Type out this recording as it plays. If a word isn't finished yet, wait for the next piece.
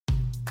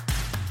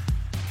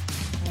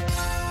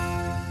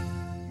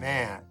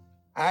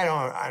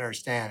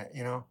understand it,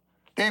 you know.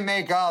 They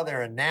make all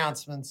their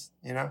announcements,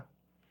 you know.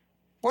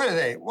 What are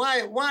they?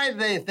 Why do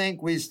they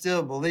think we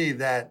still believe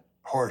that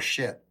horse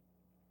shit?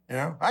 You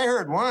know, I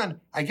heard one.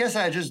 I guess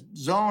I just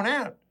zone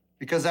out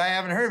because I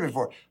haven't heard it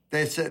before.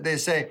 They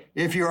say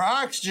if your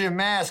oxygen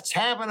masks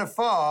happen to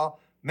fall,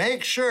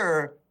 make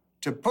sure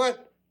to put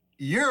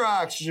your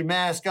oxygen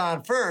mask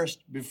on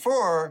first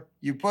before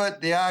you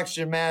put the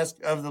oxygen mask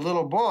of the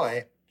little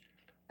boy.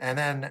 And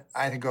then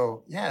I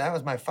go, yeah, that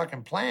was my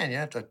fucking plan. You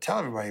have to tell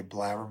everybody,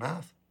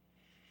 blabbermouth.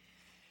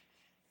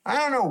 I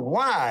don't know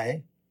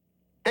why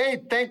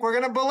they think we're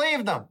going to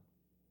believe them.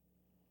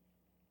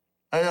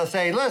 They'll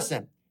say,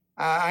 listen,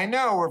 I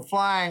know we're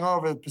flying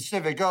over the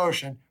Pacific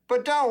Ocean,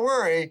 but don't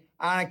worry,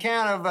 on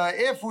account of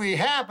if we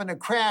happen to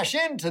crash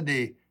into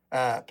the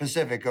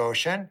Pacific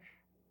Ocean,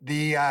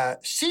 the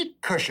seat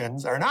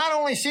cushions are not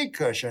only seat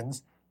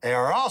cushions, they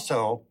are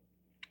also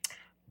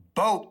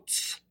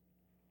boats.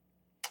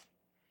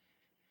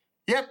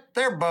 Yep,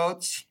 they're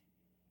boats.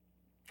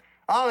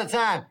 All the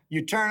time,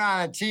 you turn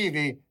on a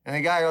TV and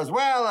the guy goes,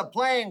 well, a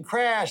plane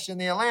crashed in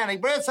the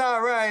Atlantic, but it's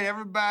all right.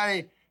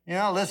 Everybody, you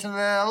know, listen to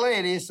the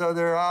ladies, so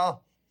they're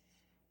all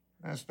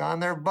just on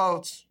their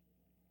boats.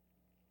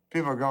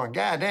 People are going,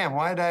 God damn,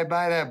 why did I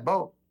buy that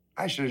boat?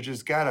 I should have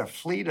just got a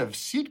fleet of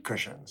seat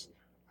cushions.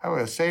 I would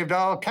have saved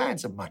all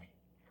kinds of money.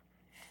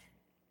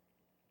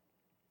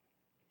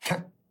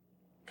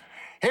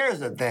 Here's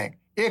the thing.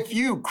 If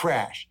you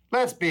crash,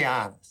 let's be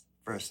honest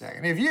for a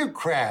second. If you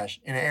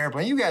crash in an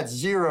airplane, you got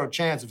zero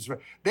chance of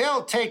survival.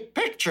 They'll take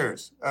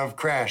pictures of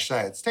crash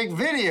sites, take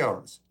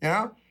videos, you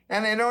know,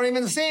 and they don't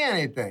even see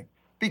anything.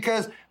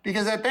 Because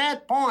at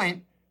that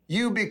point,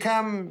 you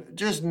become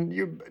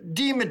you're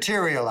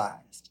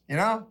dematerialized, you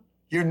know?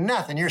 You're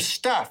nothing. You're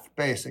stuff,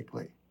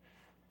 basically.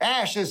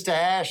 Ashes to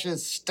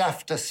ashes,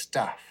 stuff to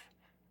stuff,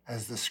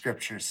 as the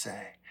scriptures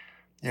say,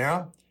 you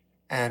know?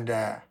 And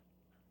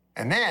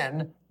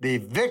then the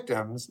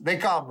victims, they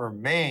call them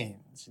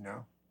remains, you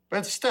know? But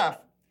it's stuff.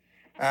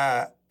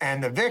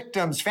 And the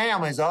victims'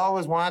 families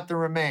always want the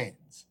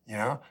remains, you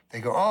know? They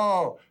go,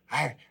 oh,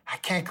 I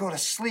can't go to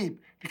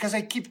sleep because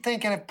I keep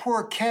thinking of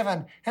poor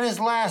Kevin and his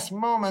last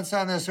moments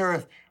on this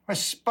earth were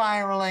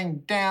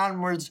spiraling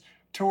downwards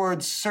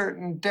towards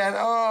certain death.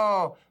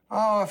 Oh,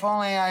 if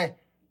only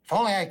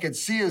I could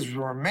see his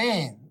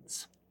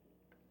remains.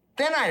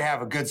 Then I'd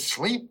have a good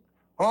sleep.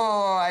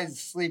 Oh, I'd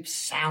sleep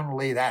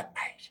soundly that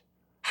night.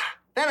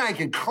 Then I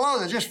could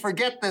close it, just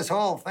forget this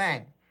whole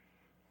thing.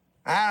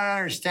 I don't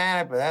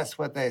understand it, but that's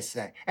what they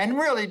say. And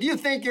really, do you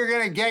think you're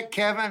going to get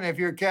Kevin if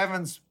you're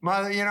Kevin's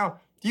mother? You know,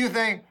 do you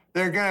think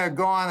they're going to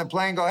go on the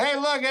plane and go, hey,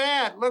 look at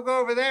that, look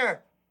over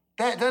there.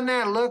 Doesn't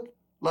that look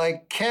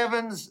like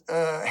Kevin's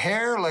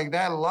hair, like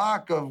that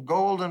lock of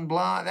golden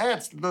blonde?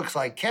 That looks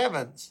like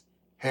Kevin's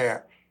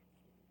hair.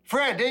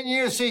 Fred, didn't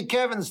you see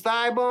Kevin's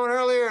thigh bone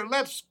earlier?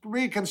 Let's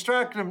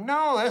reconstruct him.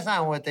 No, that's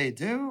not what they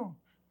do.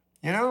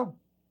 You know?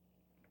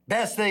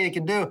 Best thing you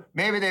can do,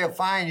 maybe they'll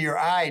find your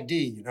ID,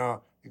 you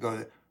know. You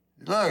go,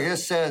 look,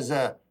 this says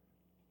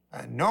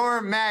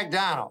Norm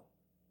McDonald.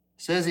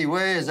 Says he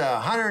weighs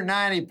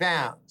 190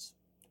 pounds.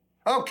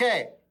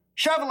 Okay,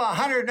 shovel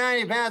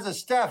 190 pounds of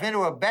stuff into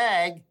a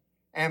bag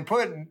and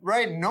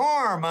write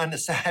Norm on the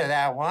side of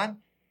that one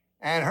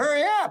and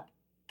hurry up.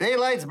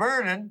 Daylight's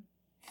burning.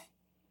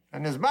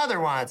 And his mother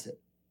wants it.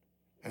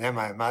 And then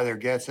my mother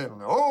gets it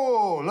and,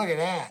 oh, look at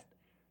that.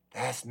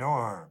 That's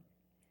Norm.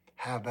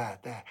 How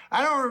about that?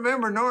 I don't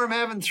remember Norm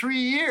having 3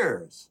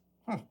 years.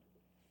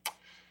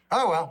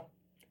 Oh, well,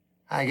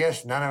 I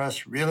guess none of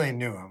us really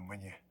knew him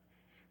when you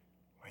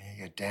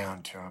get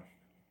down to him.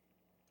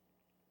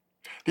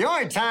 The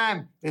only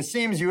time it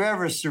seems you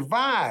ever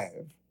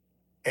survive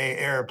an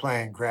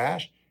airplane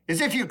crash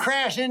is if you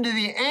crash into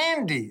the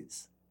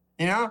Andes,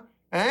 you know?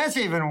 And that's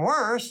even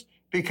worse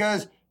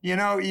because, you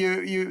know,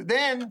 you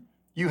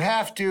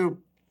have to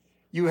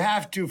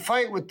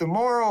fight with the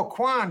moral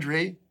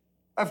quandary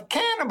of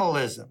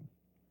cannibalism,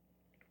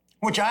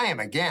 which I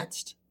am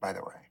against, by the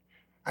way.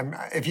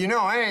 If you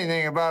know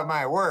anything about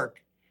my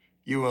work,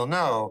 you will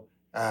know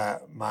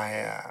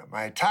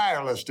my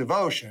tireless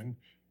devotion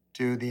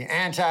to the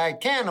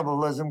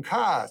anti-cannibalism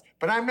cause.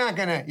 But I'm not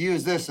going to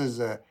use this as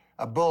a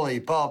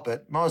bully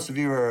pulpit. Most of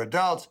you are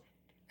adults,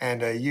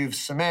 and you've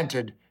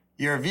cemented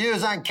your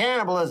views on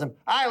cannibalism.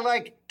 I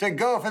like to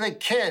go for the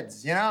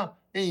kids, you know,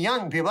 the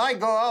young people. I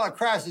go all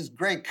across this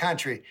great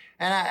country,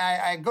 and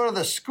I go to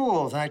the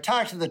schools, and I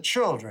talk to the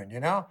children,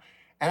 you know,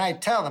 and I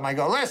tell them, I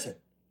go, listen,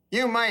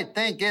 you might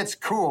think it's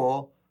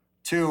cool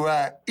to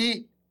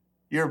eat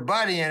your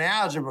buddy in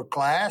algebra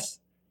class,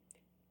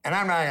 and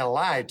I'm not going to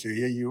lie to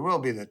you, you will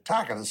be the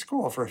talk of the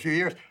school for a few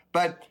years,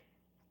 but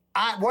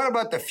what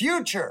about the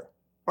future?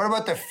 What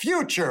about the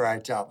future, I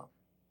tell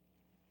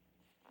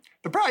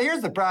them.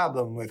 Here's the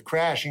problem with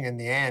crashing in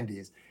the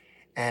Andes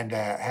and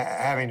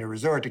having to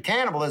resort to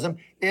cannibalism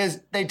is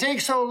they take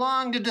so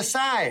long to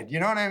decide, you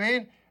know what I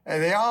mean?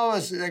 They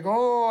go,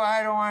 oh,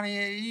 I don't want to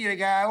eat a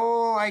guy,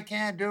 oh, I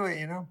can't do it,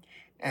 you know?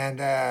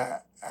 And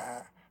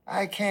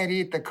I can't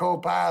eat the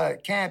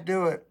co-pilot, can't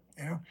do it.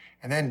 you know.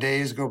 And then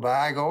days go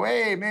by, I go,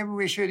 hey, maybe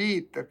we should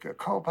eat the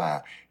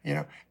co-pilot, you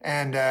know.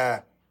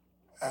 And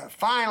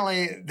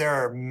finally,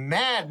 they're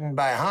maddened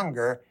by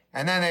hunger,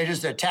 and then they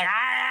just attack,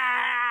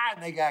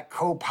 and they got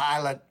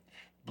co-pilot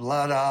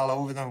blood all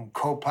over them,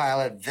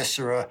 co-pilot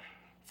viscera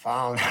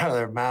falling out of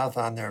their mouth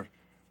on their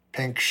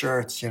pink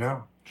shirts, you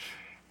know.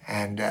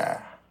 And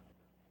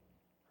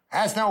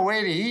that's no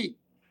way to eat.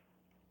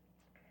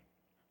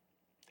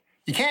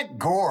 You can't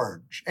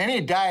gorge.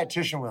 Any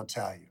dietitian will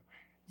tell you.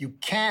 You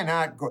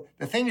cannot gorge.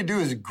 The thing to do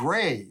is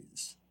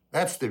graze.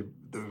 That's the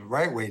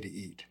right way to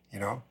eat, you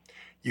know.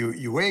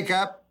 You wake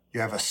up, you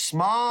have a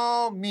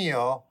small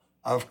meal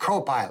of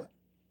co-pilot.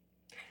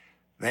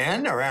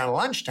 Then, around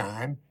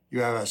lunchtime, you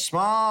have a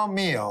small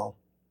meal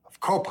of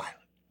co-pilot.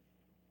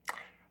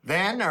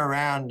 Then,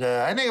 around,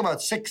 I think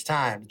about 6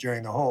 times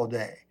during the whole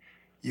day,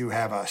 you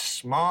have a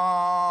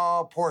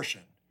small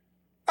portion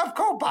of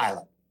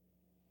co-pilot.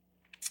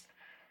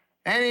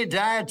 Any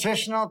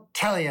dietitian will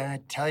tell you,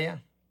 I tell you.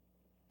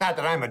 Not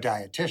that I'm a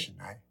dietitian.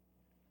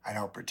 I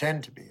don't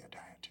pretend to be a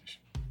dietitian.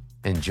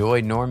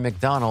 Enjoy Norm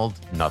Macdonald,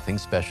 Nothing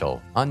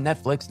Special, on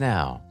Netflix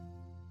now.